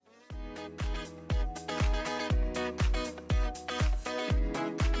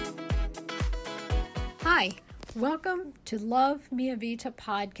Welcome to Love Mia Vita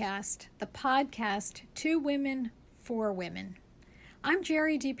podcast, the podcast to women for women. I'm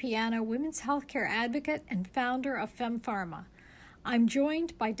Jerry DiPiano, women's healthcare advocate and founder of FemPharma. I'm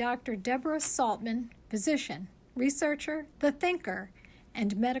joined by Dr. Deborah Saltman, physician, researcher, the thinker,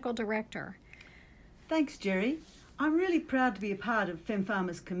 and medical director. Thanks, Jerry. I'm really proud to be a part of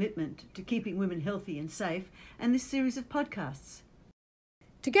FemPharma's commitment to keeping women healthy and safe and this series of podcasts.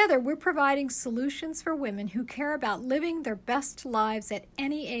 Together, we're providing solutions for women who care about living their best lives at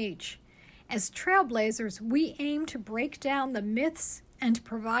any age. As trailblazers, we aim to break down the myths and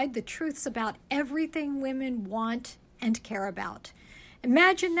provide the truths about everything women want and care about.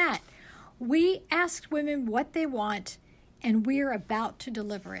 Imagine that. We asked women what they want, and we're about to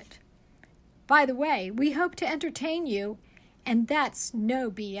deliver it. By the way, we hope to entertain you, and that's no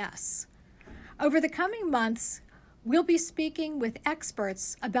BS. Over the coming months, we'll be speaking with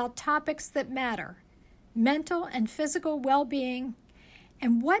experts about topics that matter, mental and physical well-being,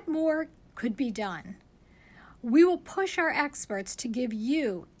 and what more could be done. We will push our experts to give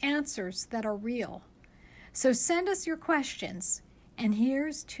you answers that are real. So send us your questions, and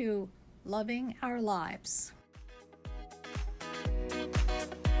here's to loving our lives.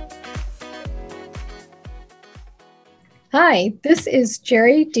 Hi, this is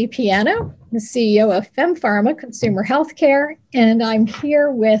Jerry DiPiano, the CEO of FemPharma Consumer Healthcare, and I'm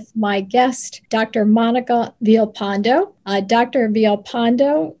here with my guest, Dr. Monica Villalpando. Dr.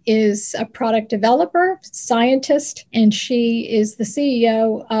 Villalpando is a product developer, scientist, and she is the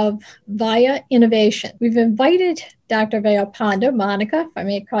CEO of Via Innovation. We've invited Dr. Villalpando, Monica, if I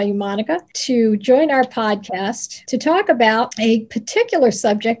may call you Monica, to join our podcast to talk about a particular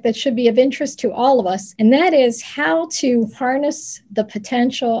subject that should be of interest to all of us, and that is how to harness the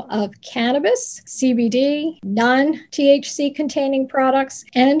potential of cannabis, CBD, non-THC containing products,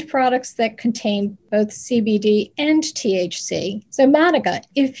 and products that contain both CBD and THC. So Monica,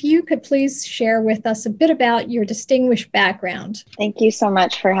 if you could please share with us a bit about your distinguished background. Thank you so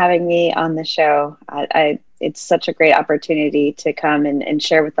much for having me on the show. It's such a great opportunity to come and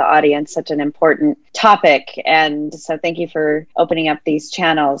share with the audience such an important topic. And so thank you for opening up these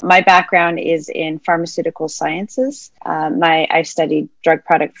channels. My background is in pharmaceutical sciences. I studied drug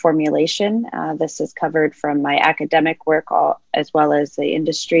product formulation. This is covered from my academic work as well as the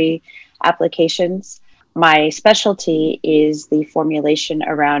industry applications. My specialty is the formulation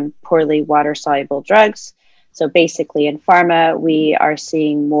around poorly water-soluble drugs. So basically in pharma, we are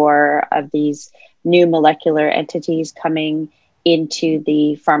seeing more of these new molecular entities coming into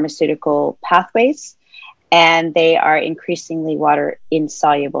the pharmaceutical pathways, and they are increasingly water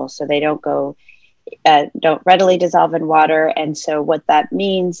insoluble. So they don't readily dissolve in water. And so what that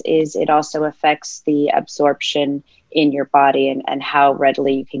means is it also affects the absorption in your body and how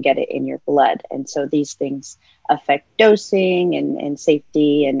readily you can get it in your blood. And so these things affect dosing and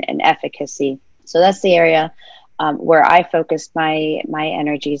safety and efficacy. So that's the area where I focused my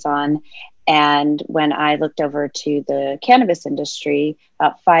energies on. And when I looked over to the cannabis industry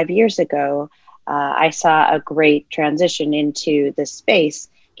about 5 years ago, I saw a great transition into this space,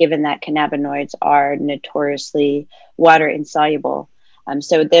 given that cannabinoids are notoriously water insoluble.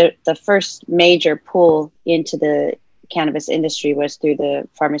 So the first major pull into the cannabis industry was through the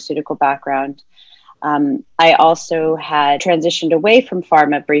pharmaceutical background. I also had transitioned away from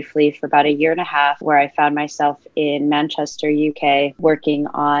pharma briefly for about 1.5 years, where I found myself in Manchester, UK, working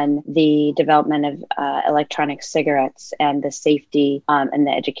on the development of electronic cigarettes and the safety and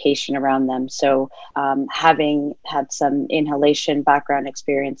the education around them. So having had some inhalation background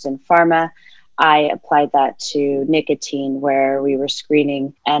experience in pharma, I applied that to nicotine, where we were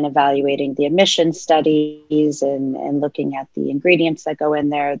screening and evaluating the emission studies and looking at the ingredients that go in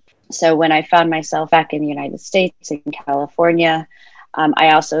there. So when I found myself back in the United States, in California,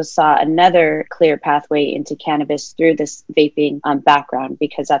 I also saw another clear pathway into cannabis through this vaping background,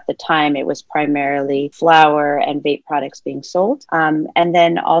 because at the time it was primarily flower and vape products being sold. And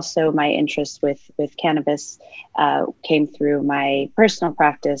then also my interest with cannabis came through my personal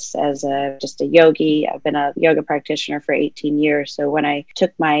practice as just a yogi. I've been a yoga practitioner for 18 years. So when I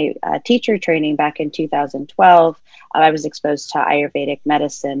took my teacher training back in 2012, I was exposed to Ayurvedic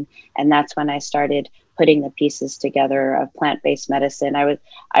medicine. And that's when I started putting the pieces together of plant-based medicine.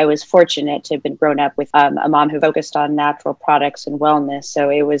 I was fortunate to have been grown up with a mom who focused on natural products and wellness. So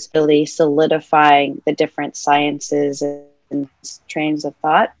it was really solidifying the different sciences and trains of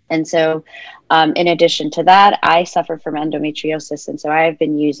thought. And so in addition to that, I suffer from endometriosis. And so I've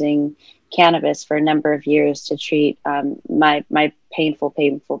been using cannabis for a number of years to treat my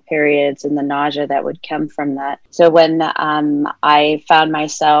painful periods and the nausea that would come from that. So when I found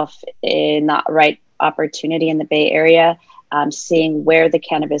myself in the right opportunity in the Bay Area, seeing where the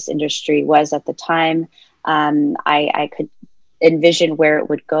cannabis industry was at the time. I could envision where it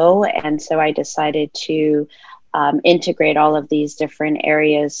would go. And so I decided to integrate all of these different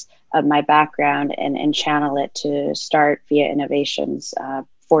areas of my background and channel it to start Via Innovations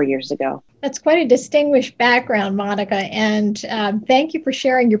 4 years ago. That's quite a distinguished background, Monica, and thank you for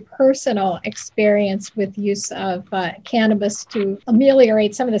sharing your personal experience with use of cannabis to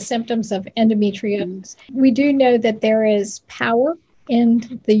ameliorate some of the symptoms of endometriosis. We do know that there is power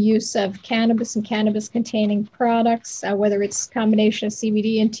in the use of cannabis and cannabis-containing products, whether it's a combination of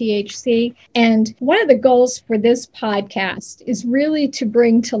CBD and THC. And one of the goals for this podcast is really to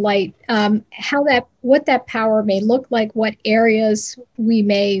bring to light what that power may look like, what areas we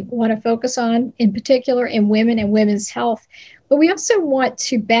may want to focus on, in particular in women and women's health. But we also want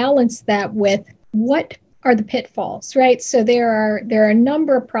to balance that with what are the pitfalls, right? So there are a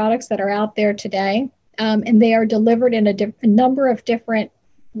number of products that are out there today. And they are delivered in a number of different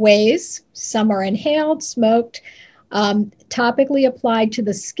ways. Some are inhaled, smoked, topically applied to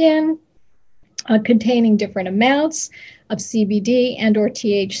the skin, containing different amounts of CBD and or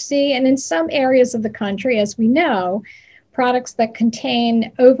THC. And in some areas of the country, as we know, products that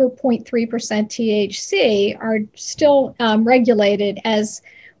contain over 0.3% THC are still regulated as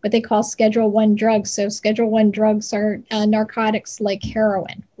what they call Schedule I drugs. So Schedule I drugs are narcotics like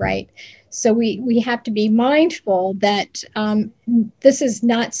heroin, right? So we have to be mindful that this is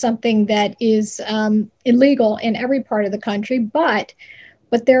not something that is illegal in every part of the country, but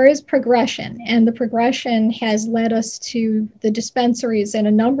there is progression, and the progression has led us to the dispensaries in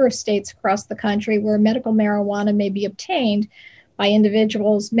a number of states across the country where medical marijuana may be obtained by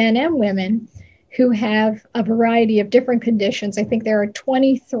individuals, men and women, who have a variety of different conditions. I think there are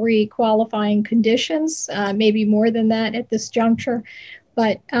 23 qualifying conditions, maybe more than that at this juncture.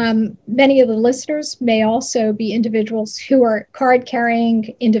 But many of the listeners may also be individuals who are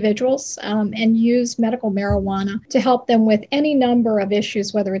card-carrying individuals and use medical marijuana to help them with any number of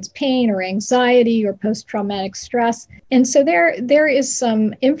issues, whether it's pain or anxiety or post-traumatic stress. And so there is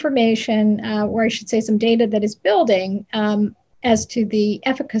some information, or I should say some data that is building as to the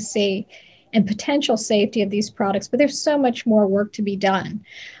efficacy and potential safety of these products, but there's so much more work to be done.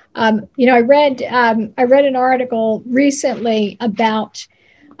 I read an article recently about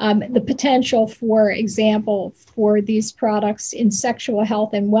the potential, for example, for these products in sexual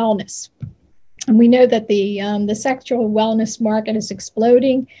health and wellness. And we know that the sexual wellness market is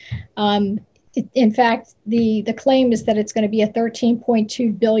exploding. In fact, the claim is that it's going to be a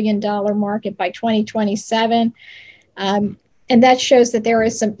 $13.2 billion market by 2027. And that shows that there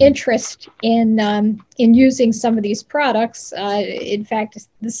is some interest in using some of these products. In fact,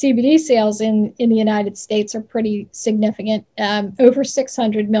 the CBD sales in the United States are pretty significant, over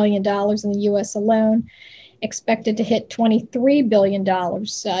 $600 million in the U.S. alone, expected to hit $23 billion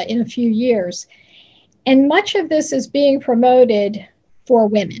in a few years. And much of this is being promoted for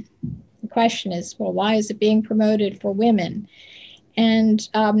women. The question is, well, why is it being promoted for women? And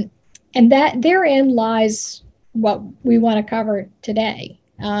that therein lies what we want to cover today.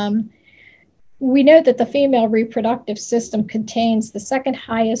 We know that the female reproductive system contains the second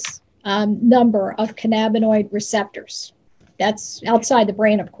highest number of cannabinoid receptors. That's outside the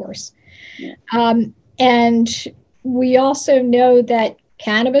brain, of course. Yeah. And we also know that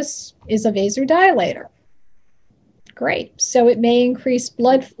cannabis is a vasodilator. Great. So it may increase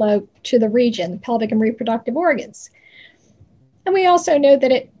blood flow to the region, the pelvic and reproductive organs. And we also know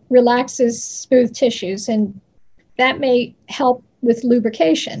that it relaxes smooth tissues, and that may help with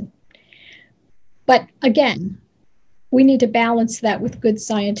lubrication. But again, we need to balance that with good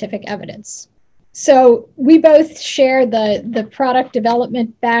scientific evidence. So we both share the product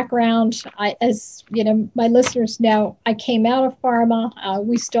development background. As you know, my listeners know, I came out of pharma.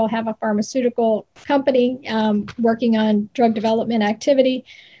 We still have a pharmaceutical company working on drug development activity.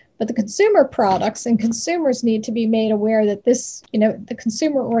 But the consumer products and consumers need to be made aware that this, the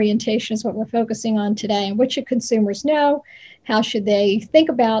consumer orientation is what we're focusing on today. And what should consumers know? How should they think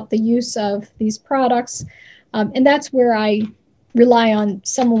about the use of these products? And that's where I rely on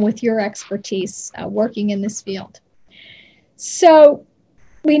someone with your expertise working in this field. So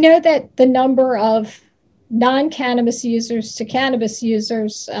we know that the number of non-cannabis users to cannabis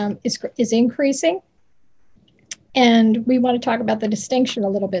users is increasing. And we want to talk about the distinction a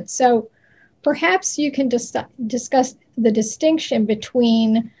little bit. So perhaps you can discuss the distinction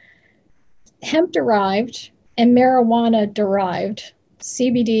between hemp-derived and marijuana-derived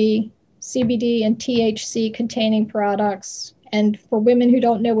CBD and THC containing products. And for women who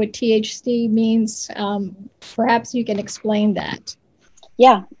don't know what THC means, perhaps you can explain that.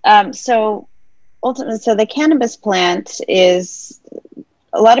 Yeah. So ultimately, so the cannabis plant is,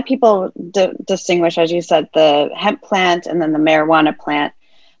 a lot of people distinguish, as you said, the hemp plant and then the marijuana plant.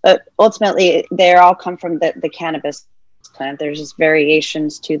 But ultimately, they all come from the cannabis plant. There's just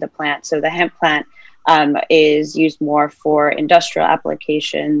variations to the plant. So the hemp plant is used more for industrial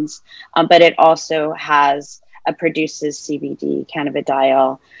applications, but it also produces CBD,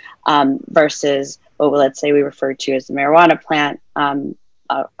 cannabidiol, versus what, let's say, we refer to as the marijuana plant. I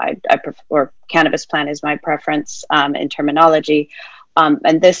prefer, or cannabis plant is my preference in terminology.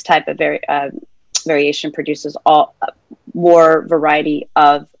 And this type of variation produces more variety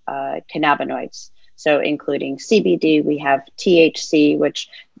of cannabinoids. So including CBD, we have THC, which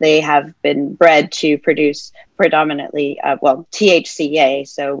they have been bred to produce predominantly, THCA,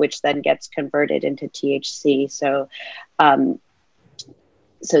 so which then gets converted into THC. So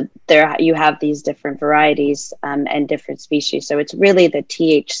there you have these different varieties and different species. So it's really the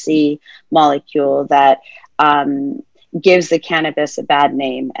THC molecule that gives the cannabis a bad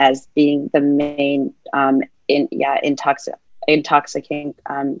name as being the main intoxicating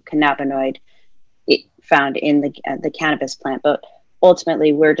cannabinoid found in the cannabis plant. But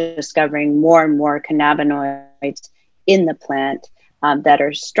ultimately, we're discovering more and more cannabinoids in the plant that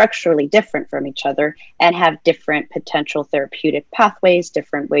are structurally different from each other and have different potential therapeutic pathways,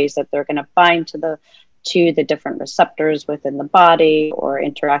 different ways that they're going to bind to the different receptors within the body or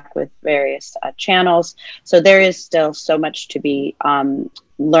interact with various channels. So there is still so much to be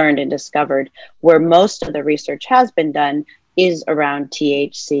learned and discovered. Where most of the research has been done is around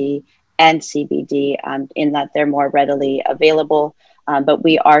THC and CBD, in that they're more readily available. But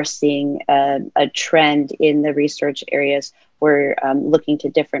we are seeing a trend in the research areas. We're looking to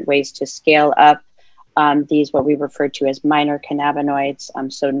different ways to scale up these, what we refer to as minor cannabinoids,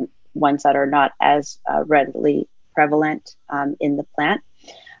 so ones that are not as readily prevalent in the plant.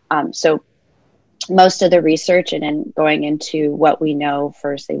 So most of the research and then going into what we know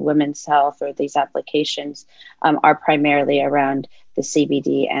for, say, women's health or these applications are primarily around the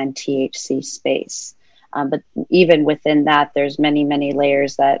CBD and THC space. But even within that, there's many, many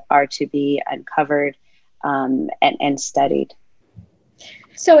layers that are to be uncovered and studied.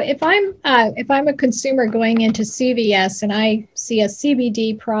 So if I'm a consumer going into CVS and I see a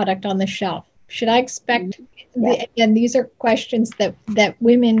CBD product on the shelf, should I expect? And these are questions that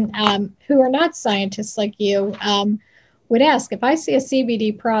women who are not scientists like you would ask. If I see a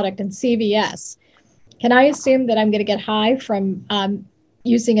CBD product in CVS, can I assume that I'm going to get high from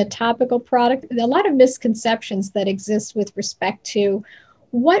using a topical product? There are a lot of misconceptions that exist with respect to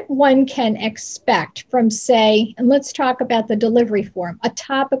what one can expect from, say, and let's talk about the delivery form, a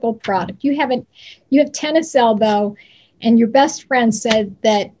topical product. You have tennis elbow, and your best friend said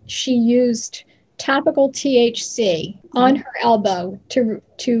that she used topical THC on her elbow to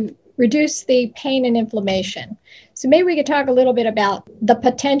reduce the pain and inflammation. So maybe we could talk a little bit about the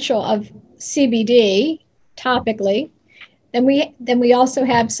potential of CBD topically. Then we also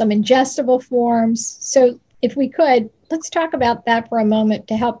have some ingestible forms. So if we could, let's talk about that for a moment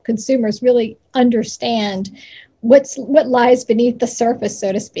to help consumers really understand what lies beneath the surface,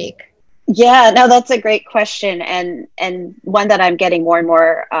 so to speak. Yeah, no, that's a great question, and one that I'm getting more and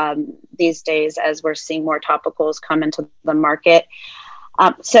more these days as we're seeing more topicals come into the market.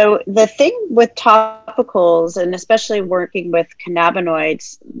 So the thing with topicals, and especially working with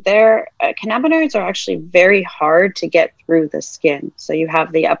cannabinoids, cannabinoids are actually very hard to get through the skin. So you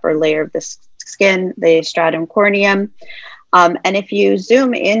have the upper layer of the skin, the stratum corneum, and if you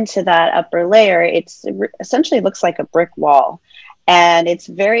zoom into that upper layer, it's essentially looks like a brick wall. And it's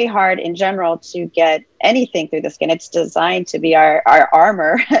very hard in general to get anything through the skin. It's designed to be our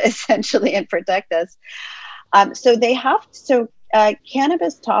armor, essentially, and protect us. Cannabis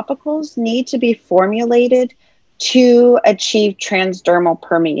topicals need to be formulated to achieve transdermal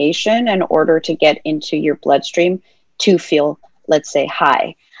permeation in order to get into your bloodstream to feel, let's say,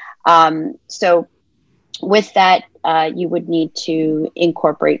 high. So with that, you would need to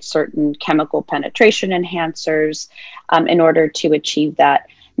incorporate certain chemical penetration enhancers in order to achieve that.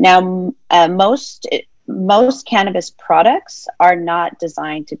 Now, most cannabis products are not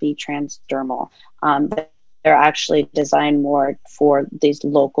designed to be transdermal. They're actually designed more for these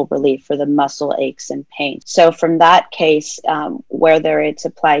local relief, for the muscle aches and pain. So from that case, whether it's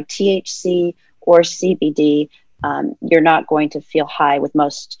applied THC or CBD, you're not going to feel high with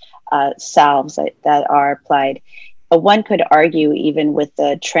most salves that are applied. One could argue even with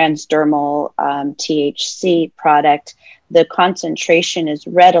the transdermal THC product, the concentration is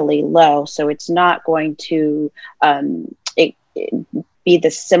readily low, so it's not going to be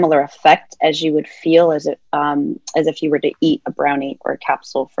the similar effect as you would feel as if you were to eat a brownie or a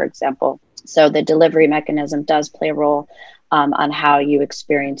capsule, for example. So the delivery mechanism does play a role on how you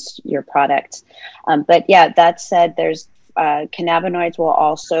experience your product. But yeah, that said, there's cannabinoids will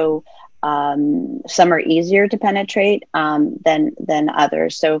also, some are easier to penetrate than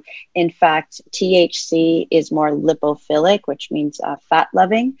others. So in fact, THC is more lipophilic, which means fat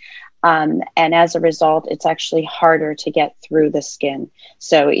loving. And as a result, it's actually harder to get through the skin.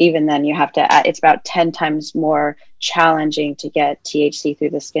 So even then you have to, it's about 10 times more challenging to get THC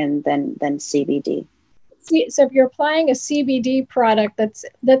through the skin than CBD. So if you're applying a CBD product,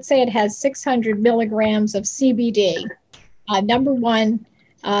 let's say it has 600 milligrams of CBD, number one,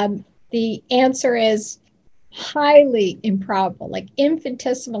 the answer is highly improbable, like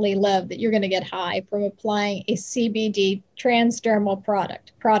infinitesimally low, that you're going to get high from applying a CBD transdermal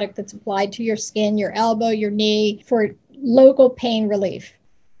product that's applied to your skin, your elbow, your knee, for local pain relief.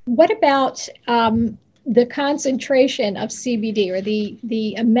 What about the concentration of CBD, or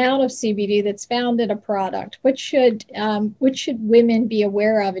the amount of CBD that's found in a product? What should women be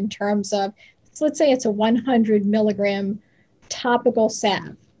aware of in terms of, so let's say it's a 100 milligram topical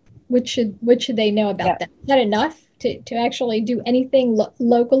salve? What should they know about that? Is that enough to actually do anything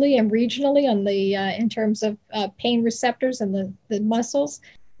locally and regionally on the in terms of pain receptors and the muscles?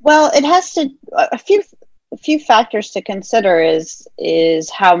 Well, it has to, a few factors to consider is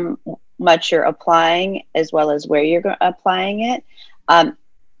how much you're applying, as well as where you're applying it. But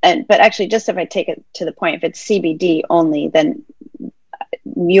actually, just if I take it to the point, if it's CBD only, then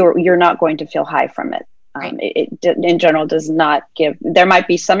you're not going to feel high from it. Right. It in general does not give, there might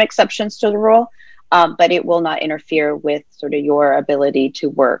be some exceptions to the rule, but it will not interfere with sort of your ability to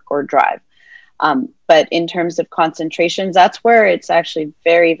work or drive. But in terms of concentrations, that's where it's actually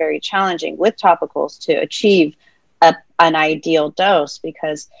very, very challenging with topicals to achieve an ideal dose,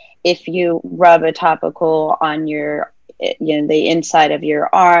 because if you rub a topical on your, the inside of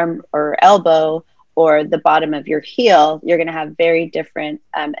your arm or elbow or the bottom of your heel, you're going to have very different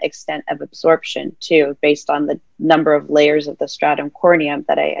extent of absorption too, based on the number of layers of the stratum corneum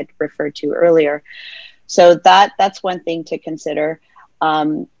that I had referred to earlier. So that's one thing to consider.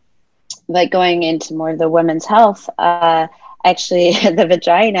 Like going into more of the women's health, actually the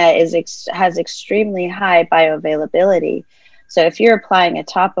vagina has extremely high bioavailability. So if you're applying a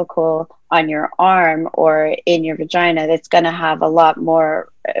topical on your arm or in your vagina, that's going to have a lot more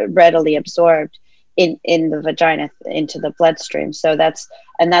readily absorbed in the vagina into the bloodstream. So that's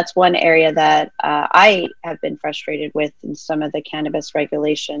one area that I have been frustrated with in some of the cannabis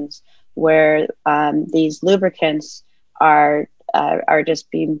regulations, where these lubricants are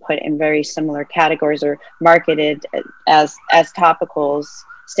just being put in very similar categories or marketed as topicals,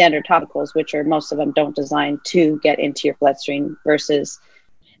 standard topicals, which are, most of them don't design to get into your bloodstream, versus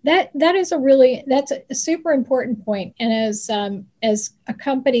that's a super important point. And as a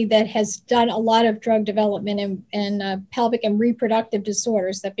company that has done a lot of drug development in pelvic and reproductive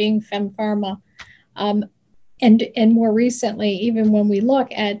disorders, that being FemPharma, and more recently, even when we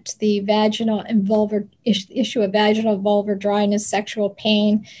look at the vaginal and vulvar issue of vaginal vulvar dryness, sexual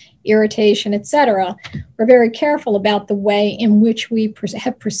pain, irritation, etc., we're very careful about the way in which we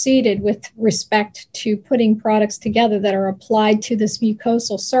have proceeded with respect to putting products together that are applied to this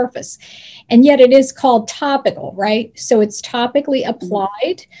mucosal surface. And yet it is called topical, right? So it's topically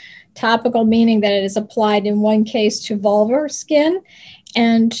applied. Topical meaning that it is applied in one case to vulvar skin,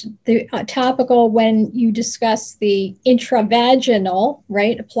 and the topical when you discuss the intravaginal,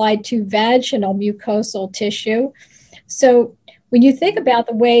 right, applied to vaginal mucosal tissue. So when you think about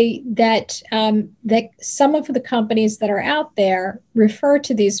the way that that some of the companies that are out there refer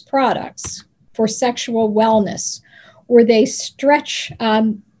to these products for sexual wellness, or they stretch,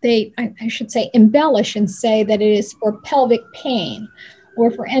 I should say embellish and say that it is for pelvic pain,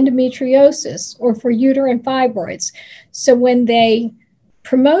 or for endometriosis, or for uterine fibroids. So when they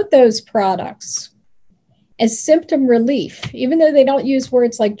promote those products as symptom relief, even though they don't use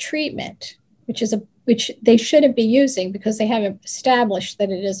words like treatment, which they shouldn't be using because they haven't established that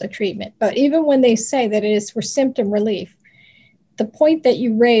it is a treatment. But even when they say that it is for symptom relief, the point that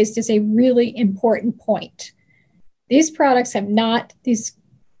you raised is a really important point. These products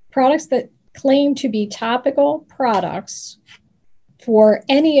that claim to be topical products for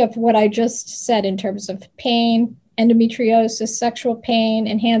any of what I just said in terms of pain, endometriosis, sexual pain,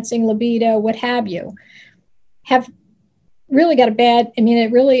 enhancing libido, what have you, have really got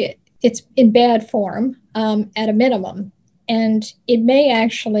it's in bad form at a minimum. And it may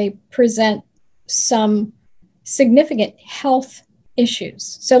actually present some significant health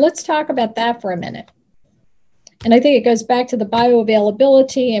issues. So let's talk about that for a minute. And I think it goes back to the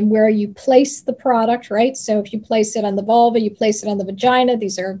bioavailability and where you place the product, right? So if you place it on the vulva, you place it on the vagina,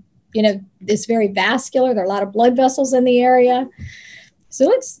 these are is very vascular. There are a lot of blood vessels in the area.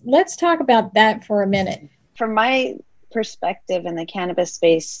 So let's talk about that for a minute. From my perspective in the cannabis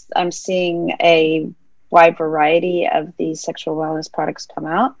space, I'm seeing a wide variety of these sexual wellness products come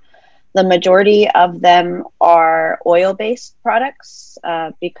out. The majority of them are oil-based products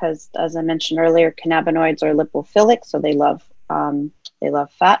because, as I mentioned earlier, cannabinoids are lipophilic, so they love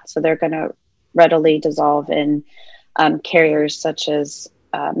fat. So they're going to readily dissolve in carriers such as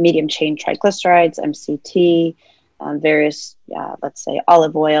medium chain triglycerides, MCT, various, let's say,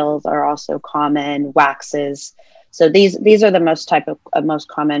 olive oils are also common, waxes. So these are the most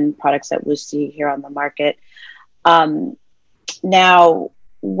common products that we see here on the market. Now,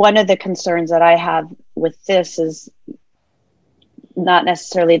 one of the concerns that I have with this is not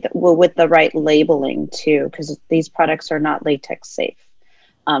necessarily with the right labeling too, because these products are not latex safe,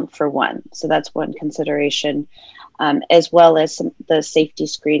 for one. So that's one consideration, as well as the safety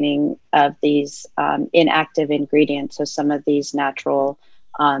screening of these inactive ingredients. So some of these natural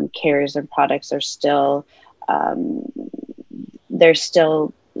carriers and products are still, there's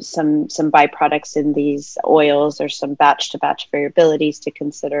still some byproducts in these oils. There's some batch to batch variabilities to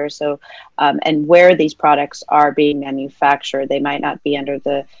consider. So, and where these products are being manufactured, they might not be under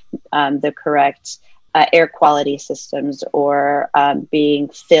the correct air quality systems or being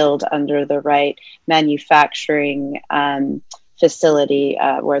filled under the right manufacturing facility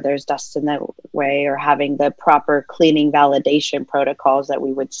where there's dust in the way, or having the proper cleaning validation protocols that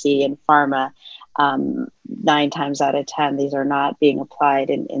we would see in pharma. 9 times out of 10, these are not being applied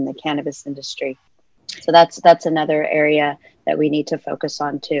in the cannabis industry. So that's another area that we need to focus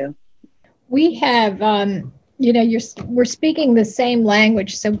on too. We have, we're speaking the same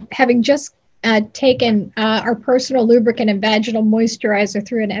language. So having just taken our personal lubricant and vaginal moisturizer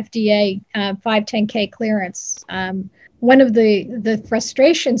through an FDA 510K clearance, one of the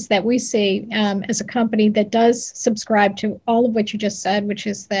frustrations that we see as a company that does subscribe to all of what you just said, which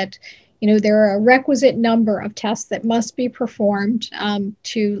is that there are a requisite number of tests that must be performed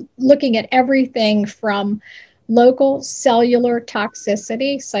to looking at everything from local cellular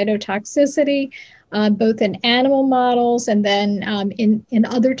toxicity, cytotoxicity, both in animal models and then in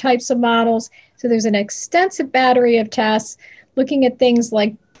other types of models. So there's an extensive battery of tests looking at things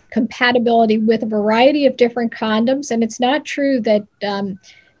like compatibility with a variety of different condoms. And it's not true that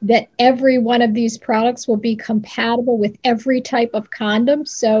that every one of these products will be compatible with every type of condom.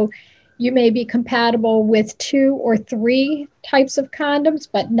 So you may be compatible with 2 or 3 types of condoms,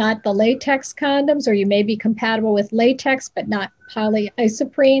 but not the latex condoms, or you may be compatible with latex, but not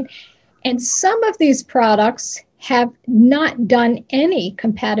polyisoprene. And some of these products have not done any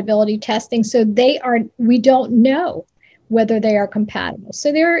compatibility testing, so we don't know whether they are compatible.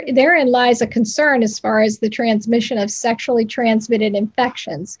 So therein lies a concern as far as the transmission of sexually transmitted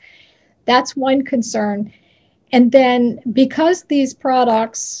infections. That's one concern. And then because these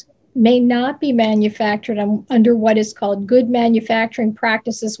products may not be manufactured under what is called good manufacturing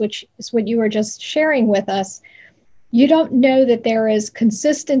practices, which is what you were just sharing with us, you don't know that there is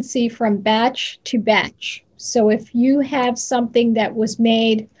consistency from batch to batch. So if you have something that was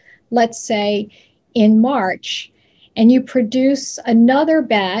made, let's say, in March, and you produce another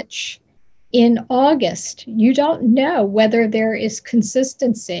batch in August, you don't know whether there is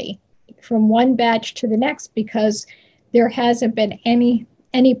consistency from one batch to the next, because there hasn't been any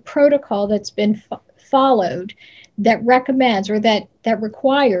protocol that's been followed that recommends or that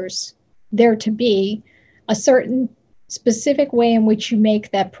requires there to be a certain specific way in which you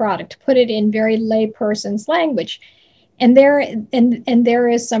make that product, put it in very layperson's language. And there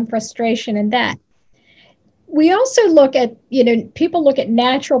is some frustration in that. We also look at, people look at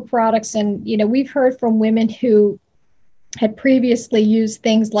natural products, and, we've heard from women who had previously used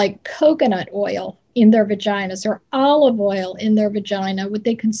things like coconut oil in their vaginas or olive oil in their vagina, what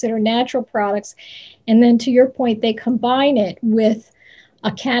they consider natural products. And then to your point, they combine it with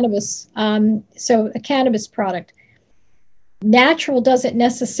a cannabis, a cannabis product. Natural doesn't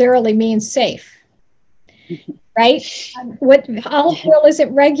necessarily mean safe, right? What olive oil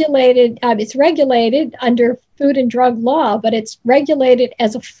isn't regulated, it's regulated under Food and Drug Law, but it's regulated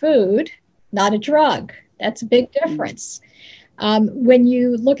as a food, not a drug. That's a big difference. When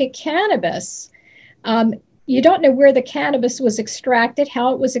you look at cannabis, you don't know where the cannabis was extracted,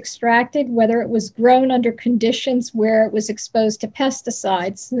 how it was extracted, whether it was grown under conditions where it was exposed to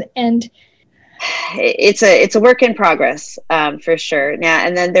pesticides, and it's a work in progress, for sure. Yeah,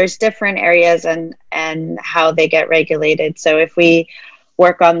 and then there's different areas and how they get regulated. So if we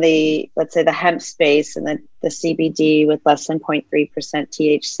work on let's say the hemp space and the CBD with less than 0.3%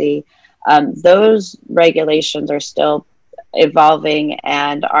 THC, those regulations are still evolving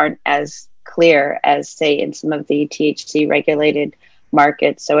and aren't as clear as, say, in some of the THC regulated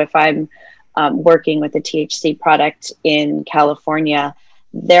markets. So if I'm working with a THC product in California,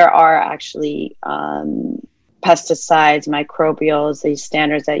 there are actually pesticides, microbials, these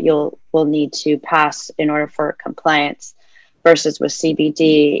standards that will need to pass in order for compliance. Versus with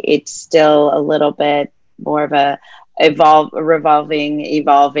CBD, it's still a little bit more of a evolving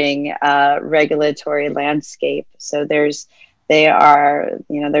regulatory landscape. So there's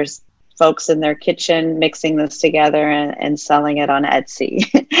folks in their kitchen mixing this together and selling it on Etsy.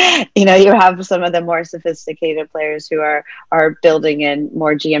 You have some of the more sophisticated players who are building in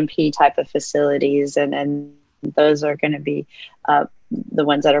more GMP type of facilities, and those are going to be the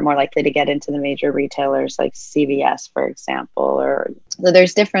ones that are more likely to get into the major retailers like CVS, for example. Or so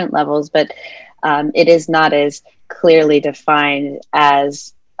there's different levels, but it is not as clearly defined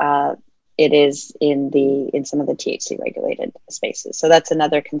as it is in some of the THC regulated spaces. So that's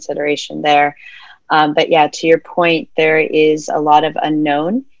another consideration there. But yeah, to your point, there is a lot of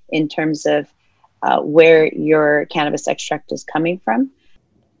unknown in terms of where your cannabis extract is coming from.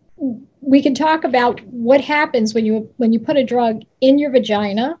 We can talk about what happens when you put a drug in your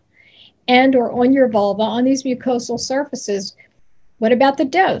vagina and or on your vulva on these mucosal surfaces. What about the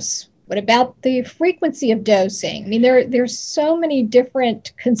dose? What about the frequency of dosing? I mean, there's so many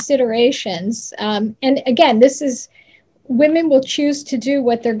different considerations. And again, this is, women will choose to do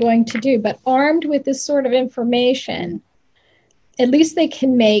what they're going to do, but armed with this sort of information, at least they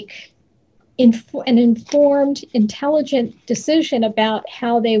can make an informed, intelligent decision about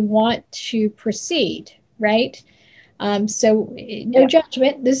how they want to proceed, right? So no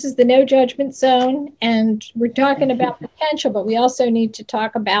judgment. This is the no judgment zone. And we're talking about potential, but we also need to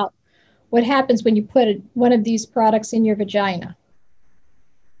talk about what happens when you put one of these products in your vagina.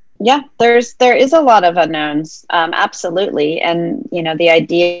 Yeah, there is a lot of unknowns, absolutely. And, the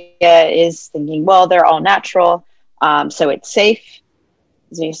idea is thinking, well, they're all natural, so it's safe.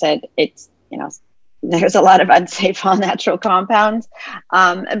 As you said, it's, there's a lot of unsafe all natural compounds,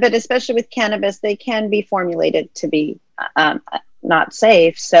 but especially with cannabis, they can be formulated to be not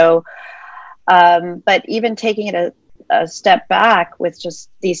safe. So, but even taking it a step back with just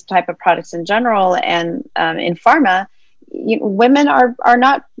these type of products in general, and in pharma, women are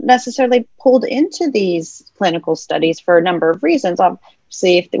not necessarily pulled into these clinical studies for a number of reasons.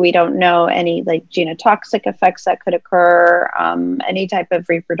 Obviously, if we don't know any like genotoxic effects that could occur, any type of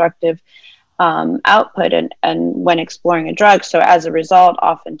reproductive output, and when exploring a drug. So as a result,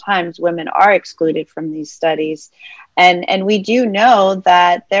 oftentimes women are excluded from these studies. And we do know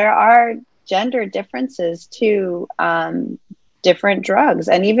that there are gender differences to different drugs,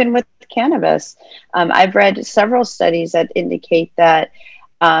 and even with cannabis. I've read several studies that indicate that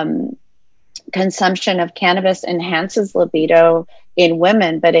consumption of cannabis enhances libido in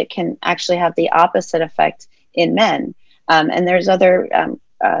women, but it can actually have the opposite effect in men. And there's other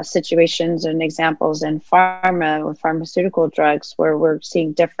situations and examples in pharma with pharmaceutical drugs where we're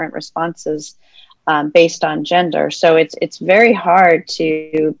seeing different responses based on gender. So it's very hard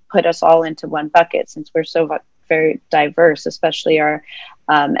to put us all into one bucket since we're so very diverse, especially our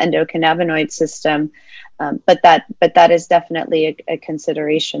endocannabinoid system. But that is definitely a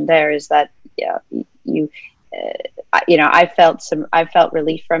consideration. There is that I felt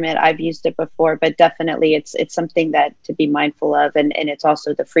relief from it. I've used it before, but definitely it's something that to be mindful of, and it's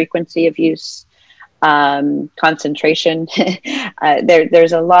also the frequency of use, concentration.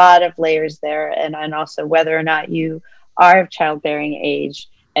 There's a lot of layers there, and also whether or not you are of childbearing age,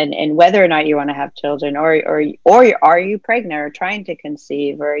 and whether or not you want to have children, or are you pregnant or trying to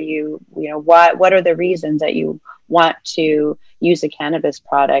conceive, or what are the reasons that you want to use a cannabis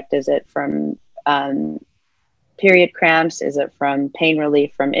product? Is it from period cramps? Is it from pain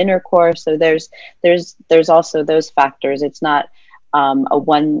relief from intercourse? So there's also those factors. It's not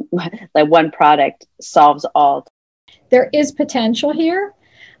one product solves all. There is potential here.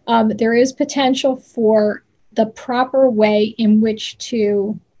 There is potential for the proper way in which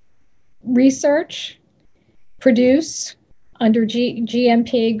to research, produce under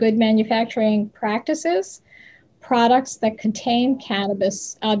GMP, good manufacturing practices, products that contain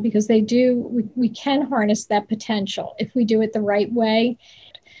cannabis, because we can harness that potential if we do it the right way.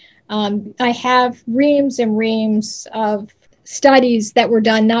 I have reams and reams of studies that were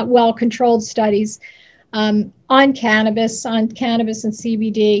done, not well-controlled studies, on cannabis and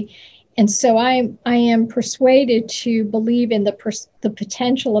CBD. And so I am persuaded to believe in the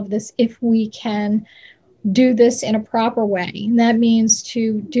potential of this if we can do this in a proper way. And that means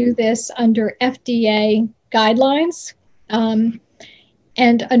to do this under FDA guidelines, and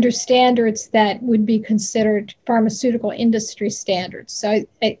and under standards that would be considered pharmaceutical industry standards. So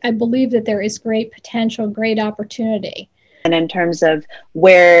I believe that there is great potential, great opportunity. And in terms of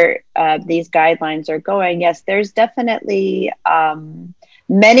where these guidelines are going, yes, there's definitely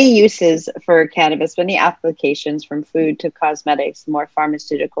many uses for cannabis, many applications from food to cosmetics, more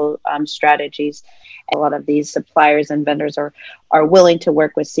pharmaceutical strategies. A lot of these suppliers and vendors are willing to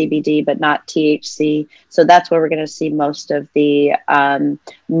work with CBD, but not THC. So that's where we're going to see most of the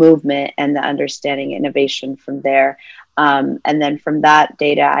movement and the understanding innovation from there. And then from that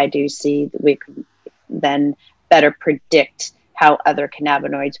data, I do see that we can then better predict how other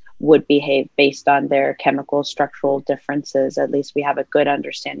cannabinoids would behave based on their chemical structural differences. At least we have a good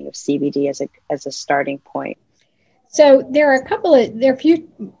understanding of CBD as a starting point. So there are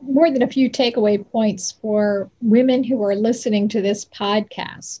more than a few takeaway points for women who are listening to this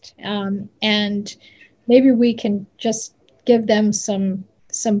podcast. And maybe we can just give them some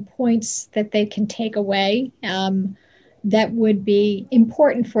points that they can take away that would be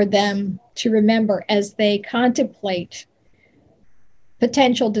important for them to remember as they contemplate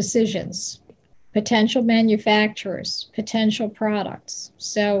potential decisions, potential manufacturers, potential products.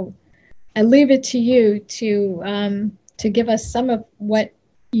 So I leave it to you to give us some of what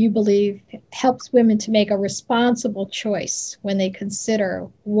you believe helps women to make a responsible choice when they consider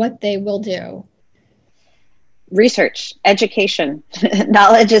what they will do. Research, education,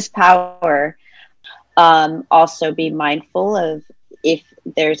 knowledge is power. Also be mindful of if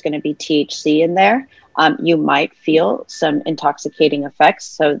there's going to be THC in there. You might feel some intoxicating effects.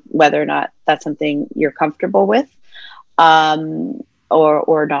 So whether or not that's something you're comfortable with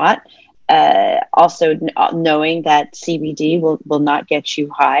or not. Also knowing that CBD will not get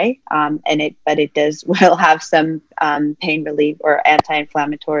you high, but it will have some pain relief or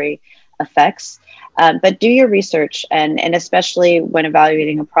anti-inflammatory effects. But do your research, and especially when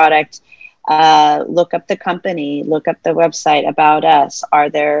evaluating a product, look up the company, look up the website, About Us. Are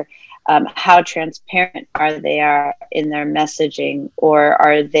there how transparent are they in their messaging, or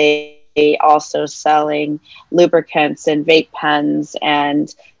are they also selling lubricants and vape pens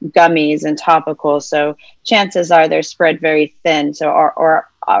and gummies and topicals? So chances are they're spread very thin, or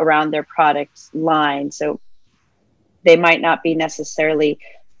around their product line. So they might not be necessarily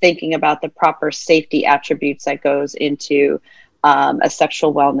thinking about the proper safety attributes that goes into a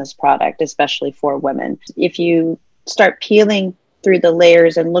sexual wellness product, especially for women. If you start peeling through the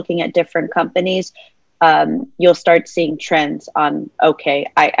layers and looking at different companies, you'll start seeing trends on, okay,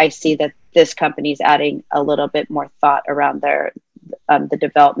 I see that this company is adding a little bit more thought around their the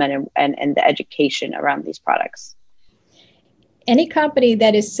development and the education around these products. Any company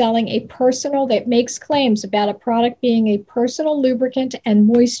that is selling that makes claims about a product being a personal lubricant and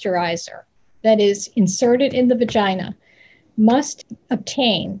moisturizer that is inserted in the vagina must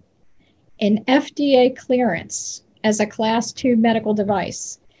obtain an FDA clearance as a Class 2 medical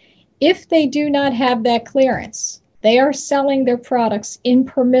device. If they do not have that clearance, they are selling their products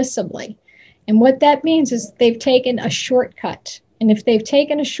impermissibly. And what that means is they've taken a shortcut. And if they've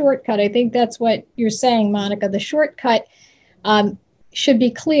taken a shortcut, I think that's what you're saying, Monica. The shortcut should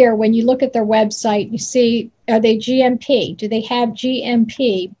be clear when you look at their website. You see, are they GMP? Do they have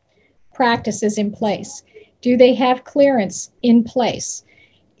GMP practices in place? Do they have clearance in place?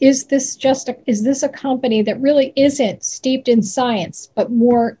 Is this a company that really isn't steeped in science, but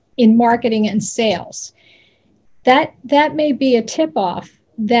more in marketing and sales? That may be a tip-off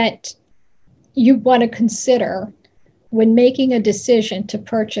that you want to consider when making a decision to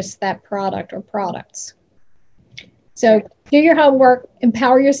purchase that product or products. So do your homework,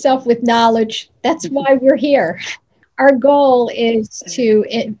 empower yourself with knowledge. That's why we're here. Our goal is to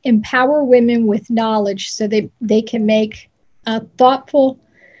empower women with knowledge so that they can make a thoughtful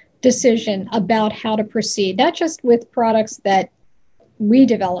decision about how to proceed, not just with products that we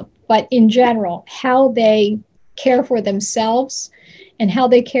develop, but in general, how they care for themselves and how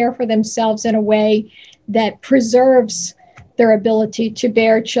they care for themselves in a way that preserves their ability to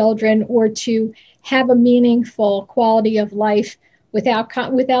bear children or to have a meaningful quality of life without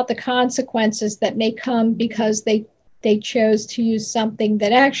the consequences that may come because they chose to use something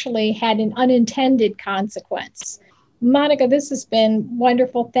that actually had an unintended consequence. Monica, this has been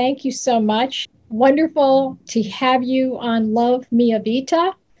wonderful. Thank you so much. Wonderful to have you on Love Mia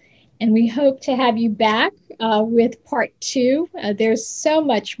Vita. And we hope to have you back with part 2. There's so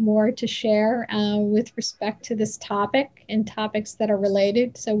much more to share with respect to this topic and topics that are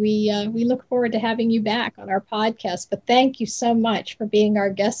related. So we look forward to having you back on our podcast. But thank you so much for being our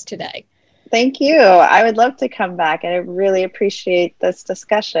guest today. Thank you. I would love to come back, and I really appreciate this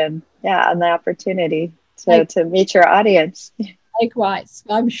discussion. Yeah, and the opportunity to meet your audience. Likewise.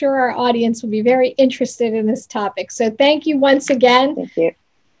 I'm sure our audience will be very interested in this topic. So thank you once again. Thank you.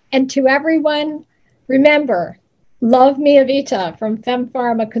 And to everyone, remember, love Mia Vita from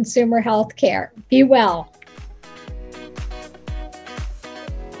FemPharma Consumer Healthcare. Be well.